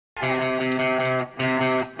Ja,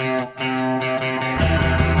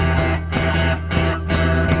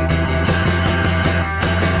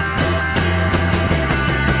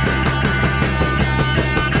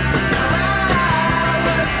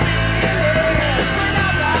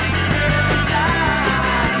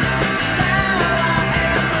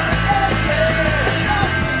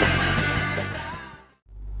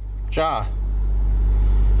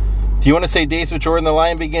 do you want to say Daze with Jordan, the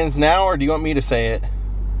line begins now, or do you want me to say it?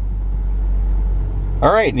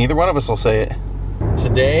 All right, neither one of us will say it.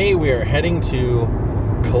 Today we are heading to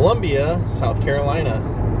Columbia, South Carolina.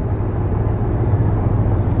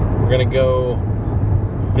 We're gonna go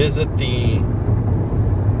visit the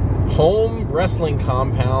home wrestling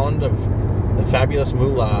compound of the fabulous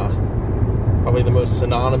Moolah, probably the most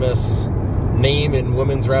synonymous name in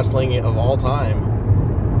women's wrestling of all time.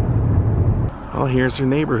 Well, here's her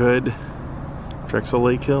neighborhood, Drexel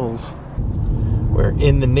Lake Hills. We're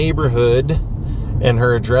in the neighborhood, and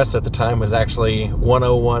her address at the time was actually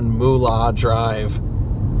 101 Moolah Drive.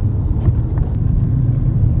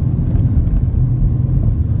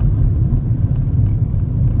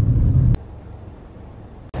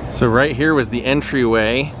 So right here was the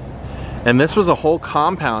entryway, and this was a whole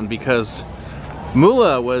compound because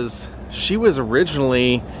Moolah was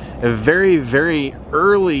originally a very, very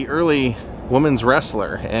early women's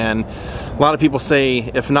wrestler, and a lot of people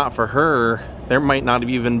say if not for her, there might not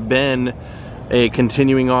have even been a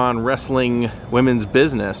continuing on wrestling women's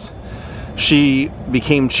business. She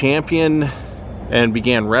became champion and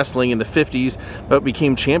began wrestling in the 50s, but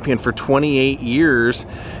became champion for 28 years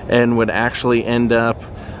and would actually end up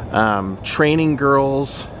training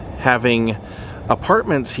girls, having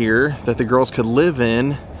apartments here that the girls could live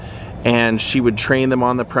in, and she would train them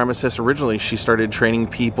on the premises. Originally she started training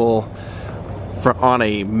people on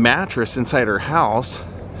a mattress inside her house,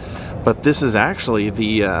 but this is actually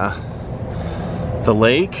the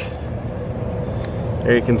lake.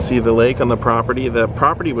 There you can see the lake on the property. The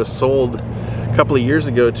property was sold a couple of years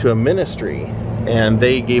ago to a ministry, and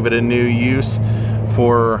they gave it a new use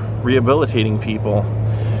for rehabilitating people.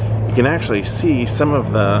 You can actually see some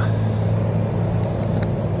of the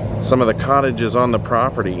cottages on the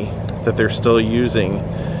property that they're still using,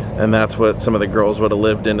 and that's what some of the girls would have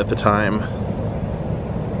lived in at the time.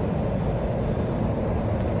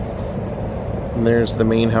 And there's the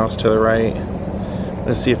main house to the right.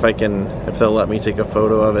 Let's see if they'll let me take a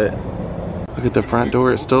photo of it. Look at the front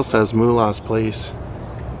door, it still says Moolah's Place.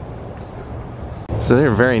 So they're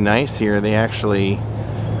very nice here. They actually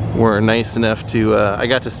were nice enough to, I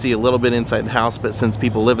got to see a little bit inside the house, but since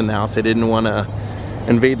people live in the house, I didn't want to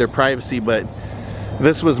invade their privacy. But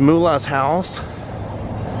this was Moolah's house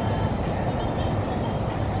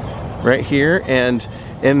right here, and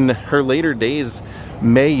in her later days,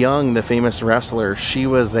 Mae Young, the famous wrestler, she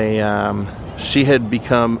had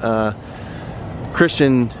become a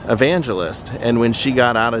Christian evangelist, and when she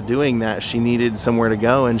got out of doing that, she needed somewhere to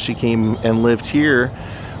go, and she came and lived here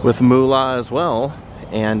with Moolah as well.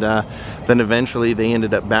 And then eventually they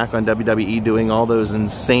ended up back on WWE doing all those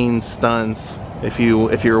insane stunts. If you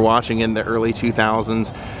were watching in the early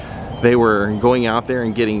 2000s, they were going out there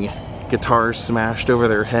and getting guitars smashed over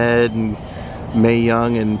their head, and Mae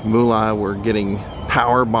Young and Moolah were getting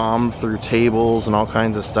power bombed through tables and all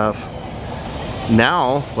kinds of stuff.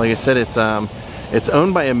 Now, like I said, it's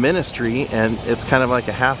owned by a ministry, and it's kind of like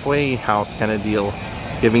a halfway house kind of deal,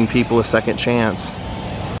 giving people a second chance.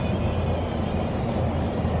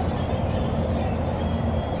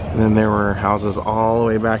 And then there were houses all the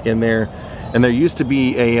way back in there, and there used to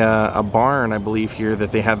be a barn, I believe, here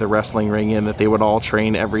that they had the wrestling ring in, that they would all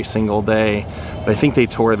train every single day, but I think they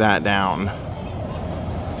tore that down.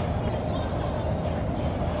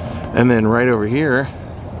 And then right over here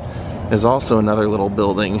is also another little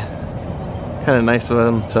building. Kind of nice of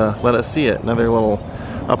them to let us see it, another little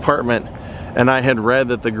apartment. And I had read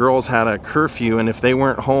that the girls had a curfew, and if they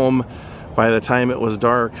weren't home by the time it was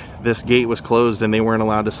dark, this gate was closed and they weren't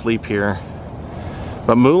allowed to sleep here.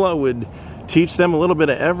 But Moolah would teach them a little bit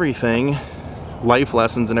of everything, life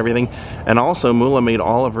lessons and everything, and also Moolah made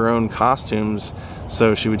all of her own costumes,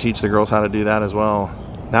 so she would teach the girls how to do that as well.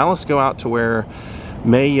 Now let's go out to where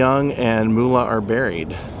Mae Young and Moolah are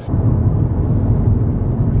buried.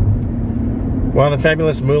 While the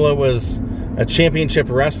fabulous Moolah was a championship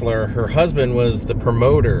wrestler, her husband was the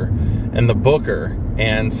promoter and the booker,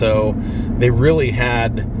 and so they really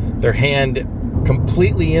had their hand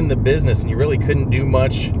completely in the business, and you really couldn't do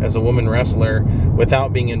much as a woman wrestler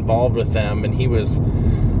without being involved with them. And his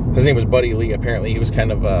name was Buddy Lee. Apparently he was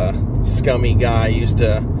kind of a scummy guy, he used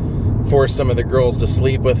to force some of the girls to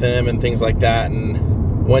sleep with him and things like that.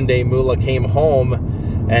 And one day Moolah came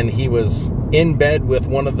home and he was in bed with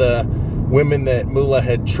one of the women that Moolah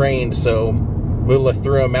had trained, so Moolah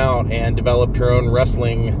threw him out and developed her own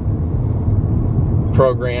wrestling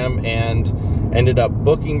program and ended up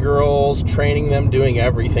booking girls, training them, doing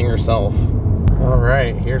everything herself. All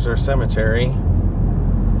right, here's our cemetery.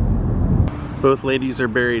 Both ladies are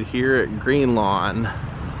buried here at Green Lawn.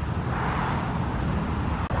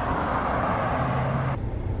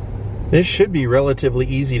 This should be relatively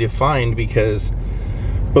easy to find because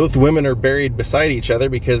both women are buried beside each other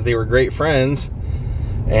because they were great friends,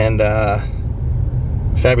 and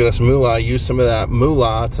fabulous Moolah used some of that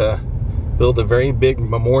moolah to build a very big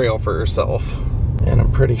memorial for herself. And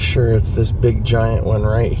I'm pretty sure it's this big giant one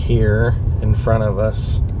right here in front of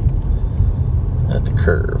us at the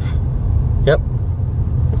curve. Yep,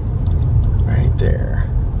 right there.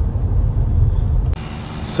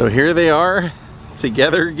 So here they are,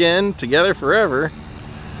 together again, together forever.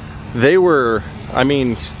 They were, I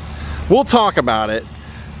mean, we'll talk about it.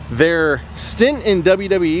 Their stint in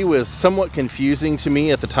WWE was somewhat confusing to me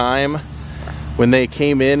at the time when they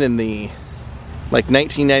came in the like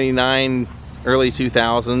 1999, early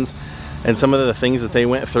 2000s, and some of the things that they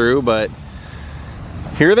went through, but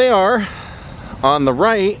here they are. On the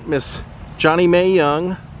right, Miss Johnny Mae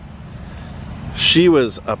Young. She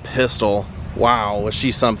was a pistol. Wow, was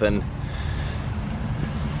she something.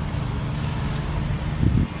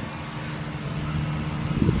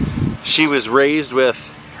 She was raised with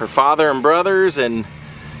her father and brothers, and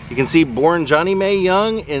you can see born Johnny Mae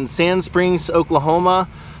Young in Sand Springs, Oklahoma.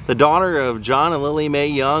 The daughter of John and Lily Mae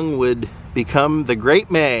Young would become the Great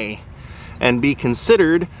Mae and be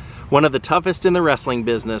considered one of the toughest in the wrestling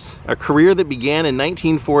business. A career that began in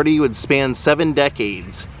 1940 would span 7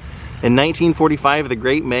 decades. In 1945, the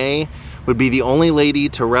Great Mae would be the only lady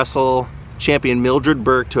to wrestle champion Mildred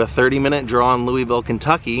Burke to a 30-minute draw in Louisville,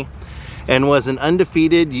 Kentucky, and was an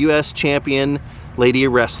undefeated U.S. champion lady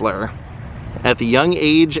wrestler. At the young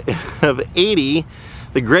age of 80,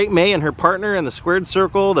 the Great Mae and her partner in the squared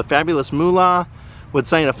circle, the fabulous Moolah, would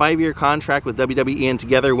sign a 5-year contract with WWE and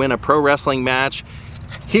together win a pro wrestling match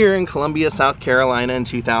here in Columbia, South Carolina in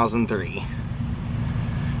 2003.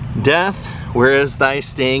 Death, where is thy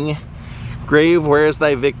sting? Grave, where is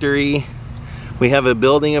thy victory? We have a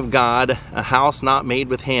building of God, a house not made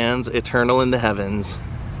with hands, eternal in the heavens.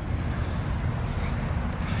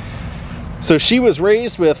 So she was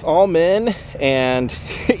raised with all men, and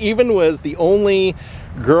even was the only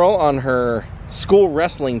girl on her school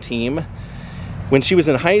wrestling team. When she was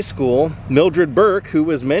in high school, Mildred Burke, who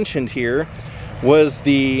was mentioned here, was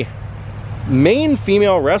the main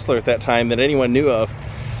female wrestler at that time that anyone knew of.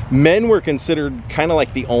 Men were considered kind of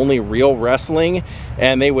like the only real wrestling,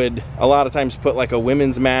 and they would a lot of times put like a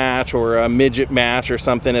women's match or a midget match or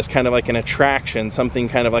something as kind of like an attraction, something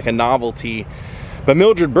kind of like a novelty. But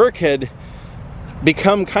Mildred Burke had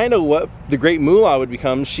become kind of what the Great Moolah would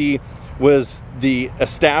become. She was the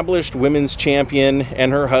established women's champion,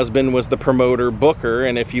 and her husband was the promoter booker,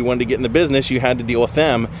 and if you wanted to get in the business, you had to deal with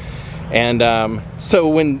them. And so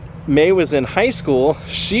when Mae was in high school,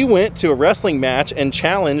 she went to a wrestling match and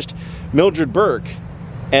challenged Mildred Burke,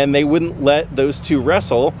 and they wouldn't let those two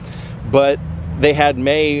wrestle, but they had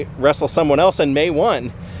Mae wrestle someone else, and Mae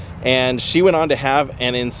won. And she went on to have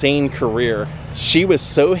an insane career. She was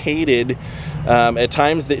so hated at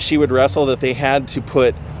times that she would wrestle that they had to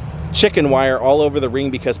put chicken wire all over the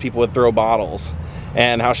ring because people would throw bottles.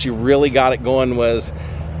 And how she really got it going was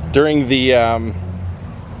during the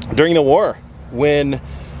war, when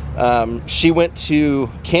she went to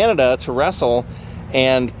Canada to wrestle,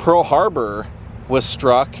 and Pearl Harbor was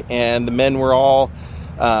struck and the men were all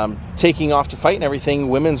taking off to fight and everything.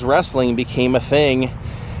 Women's wrestling became a thing,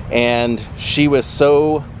 and she was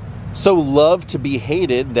so loved to be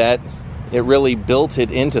hated that it really built it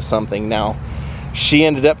into something. Now, she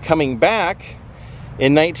ended up coming back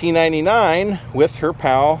in 1999 with her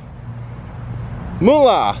pal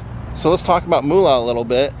Moolah. So let's talk about Moolah a little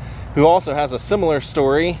bit, who also has a similar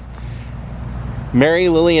story. Mary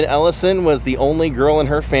Lillian Ellison was the only girl in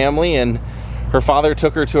her family, and her father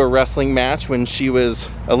took her to a wrestling match when she was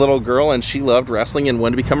a little girl, and she loved wrestling and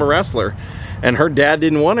wanted to become a wrestler. And her dad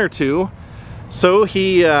didn't want her to, so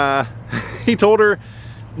he told her,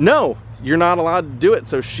 no, you're not allowed to do it.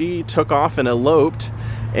 So she took off and eloped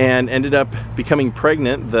and ended up becoming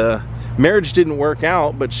pregnant. The marriage didn't work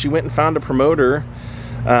out, but she went and found a promoter.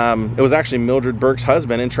 It was actually Mildred Burke's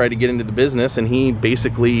husband, and tried to get into the business, and he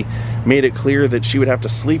basically made it clear that she would have to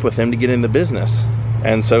sleep with him to get in the business.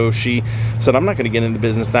 And so she said, I'm not going to get in the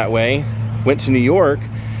business that way. Went to New York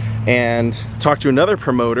and talked to another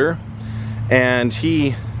promoter, and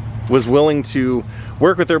he was willing to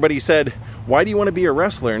work with her, but he said, why do you want to be a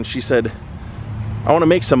wrestler? And she said, I want to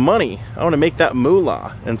make some money. I want to make that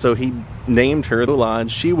moolah. And so he named her Moolah,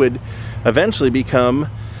 and she would eventually become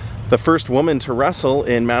the first woman to wrestle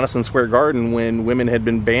in Madison Square Garden when women had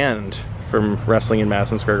been banned from wrestling in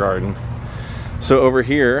Madison Square Garden. So over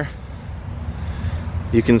here,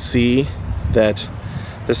 you can see that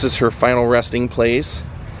this is her final resting place.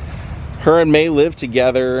 Her and Mae lived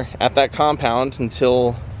together at that compound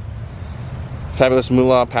until Fabulous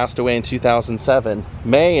Moolah passed away in 2007.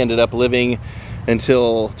 Mae ended up living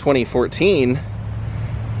until 2014.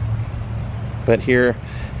 But here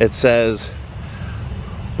it says,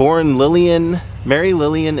 born Mary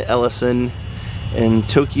Lillian Ellison in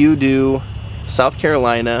Tokyo, South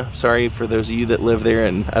Carolina. Sorry for those of you that live there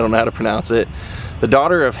and I don't know how to pronounce it. The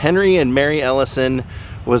daughter of Henry and Mary Ellison,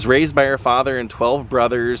 was raised by her father and 12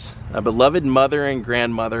 brothers, a beloved mother and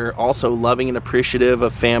grandmother, also loving and appreciative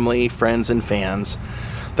of family, friends, and fans.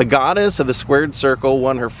 The goddess of the squared circle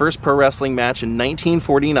won her first pro wrestling match in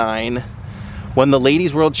 1949, won the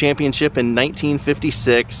Ladies World Championship in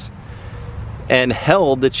 1956, and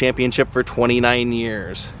held the championship for 29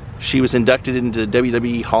 years. She was inducted into the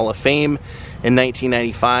WWE Hall of Fame in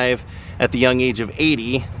 1995. At the young age of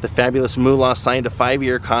 80, the Fabulous Moolah signed a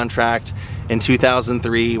 5-year contract in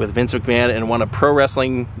 2003 with Vince McMahon and won a pro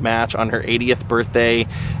wrestling match on her 80th birthday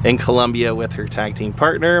in Colombia with her tag team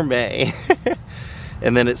partner, Mae.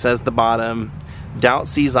 And then it says at the bottom, doubt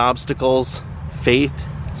sees obstacles, faith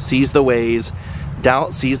sees the ways,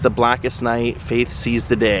 doubt sees the blackest night, faith sees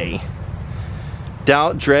the day.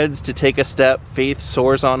 Doubt dreads to take a step, faith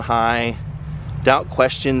soars on high. Doubt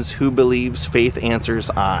questions who believes, faith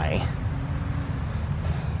answers I.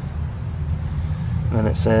 And then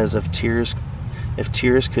it says, if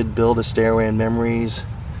tears could build a stairway in memories,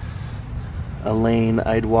 a lane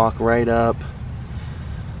I'd walk right up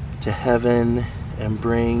to heaven and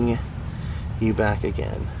bring you back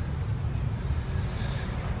again.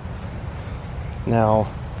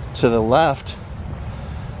 Now, to the left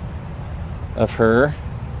of her,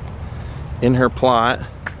 in her plot,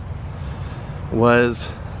 was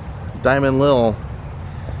Diamond Lil,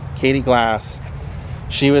 Katie Glass.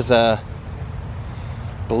 She was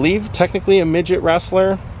believe technically a midget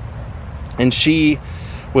wrestler, and she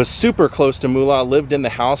was super close to Moolah, lived in the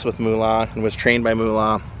house with Moolah, and was trained by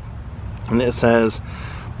Moolah. And it says,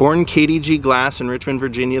 born Katie G. Glass in Richmond,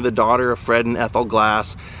 Virginia, the daughter of Fred and Ethel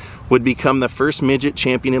Glass, would become the first midget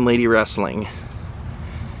champion in lady wrestling.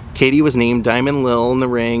 Katie was named Diamond Lil in the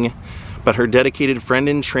ring, but her dedicated friend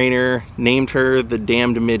and trainer named her the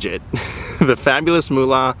Damned Midget. The Fabulous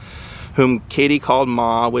Moolah, whom Katie called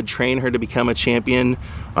Ma, would train her to become a champion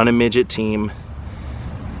on a midget team.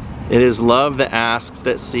 It is love that asks,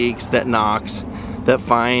 that seeks, that knocks, that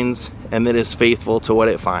finds, and that is faithful to what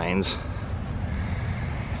it finds.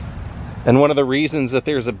 And one of the reasons that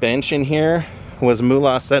there's a bench in here was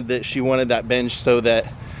Moolah said that she wanted that bench so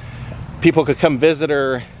that people could come visit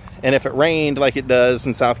her, and if it rained like it does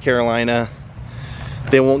in South Carolina,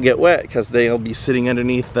 they won't get wet because they'll be sitting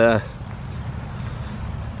underneath the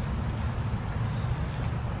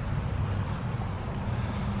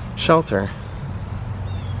shelter.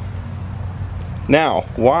 Now,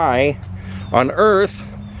 why on earth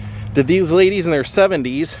did these ladies in their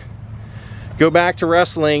 70s go back to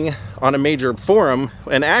wrestling on a major forum?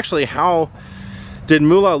 And actually, how did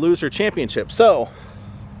Moolah lose her championship? So,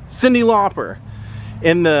 Cyndi Lauper,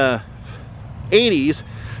 in the 80s,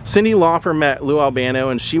 Cyndi Lauper met Lou Albano,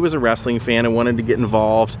 and she was a wrestling fan and wanted to get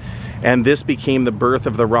involved, and this became the birth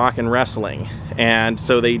of The Rock and wrestling. And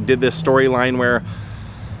so they did this storyline where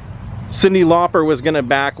Cyndi Lauper was going to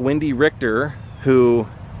back Wendy Richter, who,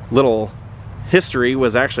 little history,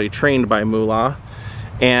 was actually trained by Moolah,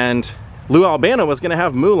 and Lou Albano was going to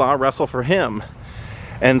have Moolah wrestle for him.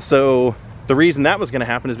 And so the reason that was going to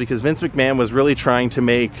happen is because Vince McMahon was really trying to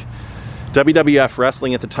make WWF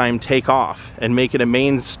wrestling at the time take off and make it a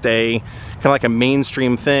mainstay, kind of like a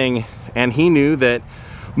mainstream thing. And he knew that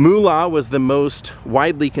Moolah was the most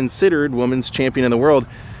widely considered women's champion in the world.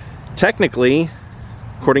 Technically,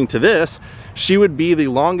 according to this, she would be the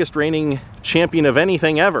longest reigning champion of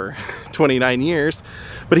anything ever, 29 years.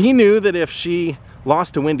 But he knew that if she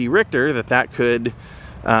lost to Wendy Richter, that could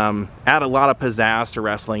add a lot of pizzazz to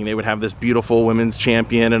wrestling. They would have this beautiful women's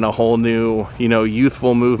champion and a whole new,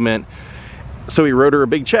 youthful movement. So he wrote her a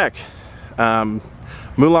big check.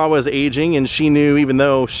 Moolah was aging, and she knew, even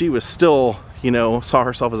though she was still, saw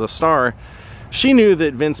herself as a star, she knew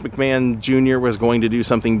that Vince McMahon Jr. was going to do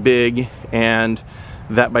something big, and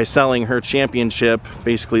that by selling her championship,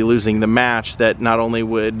 basically losing the match, that not only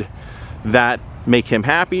would that make him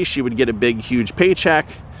happy, she would get a big, huge paycheck,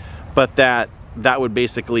 but that that would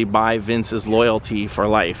basically buy Vince's loyalty for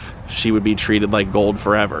life. She would be treated like gold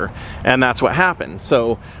forever. And that's what happened.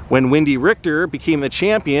 So when Wendy Richter became the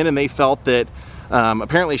champion and they felt that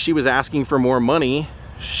apparently she was asking for more money,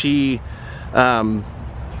 she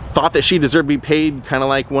thought that she deserved to be paid kind of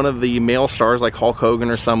like one of the male stars like Hulk Hogan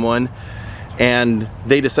or someone, and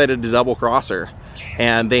they decided to double cross her.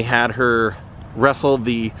 And they had her wrestle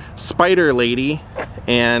the Spider Lady,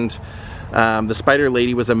 and the Spider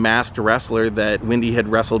Lady was a masked wrestler that Wendy had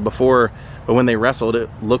wrestled before, but when they wrestled, it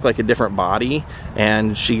looked like a different body,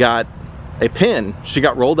 and she got a pin. She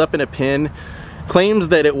got rolled up in a pin. Claims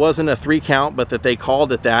that it wasn't a 3 count, but that they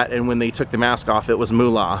called it that, and when they took the mask off, it was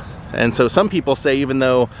Moolah. And so some people say, even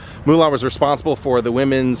though Moolah was responsible for the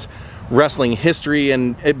women's wrestling history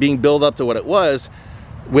and it being built up to what it was,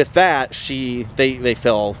 with that, they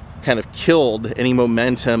felt kind of killed any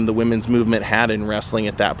momentum the women's movement had in wrestling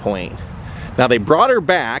at that point. Now they brought her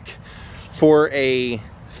back for a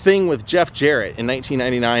thing with Jeff Jarrett in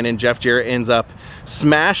 1999, and Jeff Jarrett ends up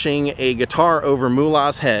smashing a guitar over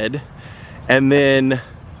Moolah's head and then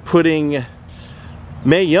putting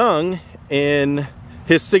Mae Young in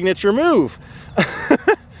his signature move.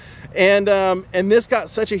 and this got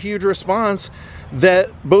such a huge response that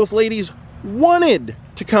both ladies wanted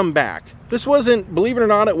to come back. This wasn't, believe it or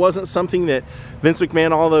not, it wasn't something that Vince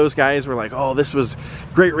McMahon, all those guys were like, oh, this was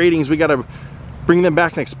great ratings, we gotta bring them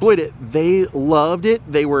back and exploit it. They loved it.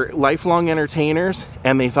 They were lifelong entertainers,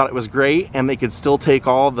 and they thought it was great, and they could still take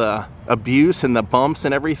all the abuse and the bumps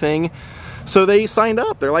and everything. So they signed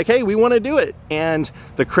up. They're like, hey, we want to do it. And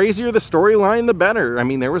the crazier the storyline, the better. I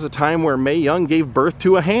mean, there was a time where Mae Young gave birth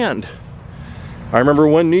to a hand. I remember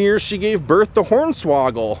one New Year's she gave birth to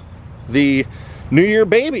Hornswoggle, the New Year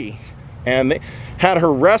baby. And they had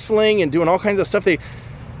her wrestling and doing all kinds of stuff. They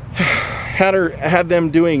had them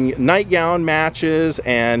doing nightgown matches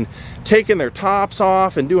and taking their tops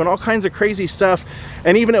off and doing all kinds of crazy stuff.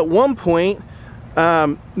 And even at one point,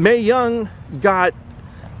 Mae Young got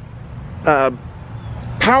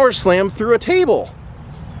power slammed through a table.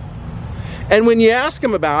 And when you ask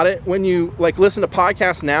them about it, when you like listen to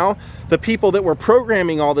podcasts now, the people that were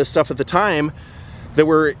programming all this stuff at the time that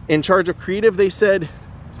were in charge of creative, they said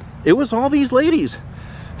it was all these ladies.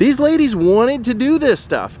 These ladies wanted to do this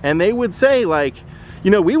stuff, and they would say, like,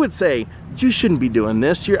 you know, we would say, you shouldn't be doing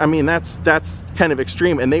this. I mean, that's kind of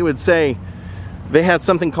extreme. And they would say, they had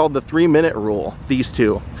something called the 3-minute rule, these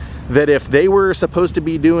two, that if they were supposed to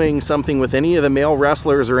be doing something with any of the male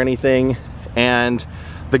wrestlers or anything, and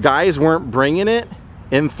the guys weren't bringing it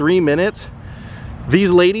in 3 minutes,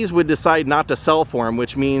 these ladies would decide not to sell for them,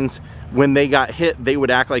 which means when they got hit, they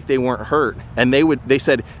would act like they weren't hurt. And they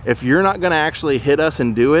said, if you're not gonna actually hit us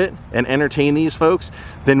and do it and entertain these folks,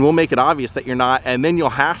 then we'll make it obvious that you're not, and then you'll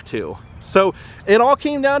have to. So it all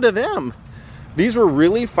came down to them. These were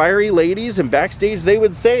really fiery ladies, and backstage they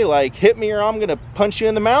would say, like, hit me or I'm gonna punch you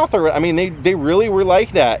in the mouth. Or I mean, they really were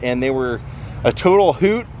like that, and they were a total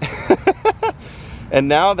hoot. And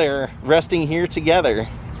now they're resting here together.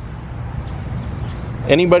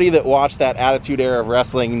 Anybody that watched that Attitude Era of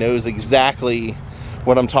wrestling knows exactly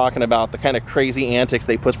what I'm talking about, the kind of crazy antics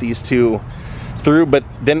they put these two through. But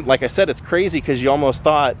then, like I said, it's crazy because you almost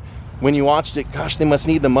thought when you watched it, gosh, they must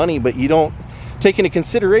need the money, but you don't take into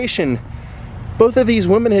consideration both of these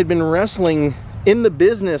women had been wrestling in the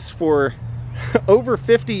business for over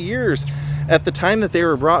 50 years. At the time that they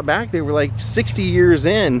were brought back, they were like 60 years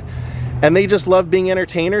in, and they just loved being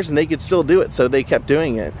entertainers, and they could still do it, so they kept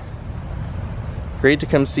doing it. Great to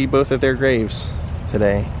come see both of their graves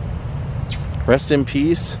today. Rest in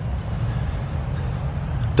peace,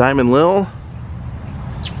 Diamond Lil,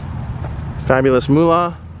 Fabulous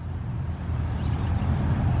Moolah,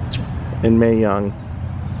 and Mae Young.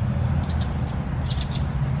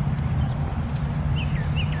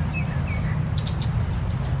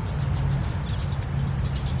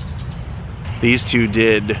 These two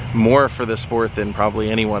did more for the sport than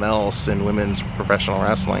probably anyone else in women's professional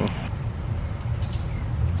wrestling.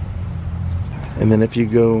 And then if you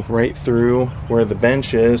go right through where the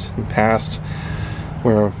bench is, past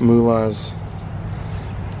where Moolah's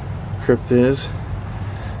crypt is,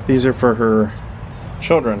 these are for her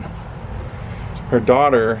children. Her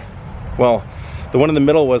daughter, well, the one in the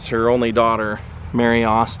middle was her only daughter, Mary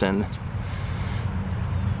Austin.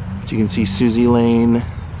 But you can see Susie Lane,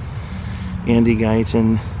 Andy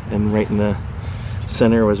Guyton, and right in the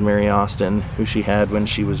center was Mary Austin, who she had when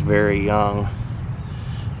she was very young.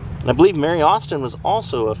 And I believe Mary Austin was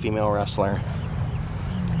also a female wrestler,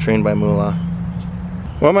 trained by Moolah.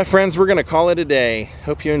 Well, my friends, we're gonna call it a day.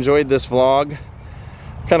 Hope you enjoyed this vlog.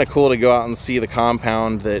 Kind of cool to go out and see the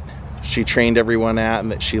compound that she trained everyone at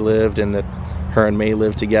and that she lived, and that her and May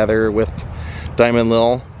live together with Diamond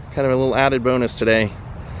Lil. Kind of a little added bonus today.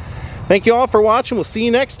 Thank you all for watching. We'll see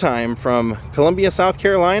you next time from Columbia, South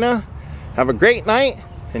Carolina. Have a great night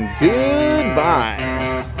and goodbye.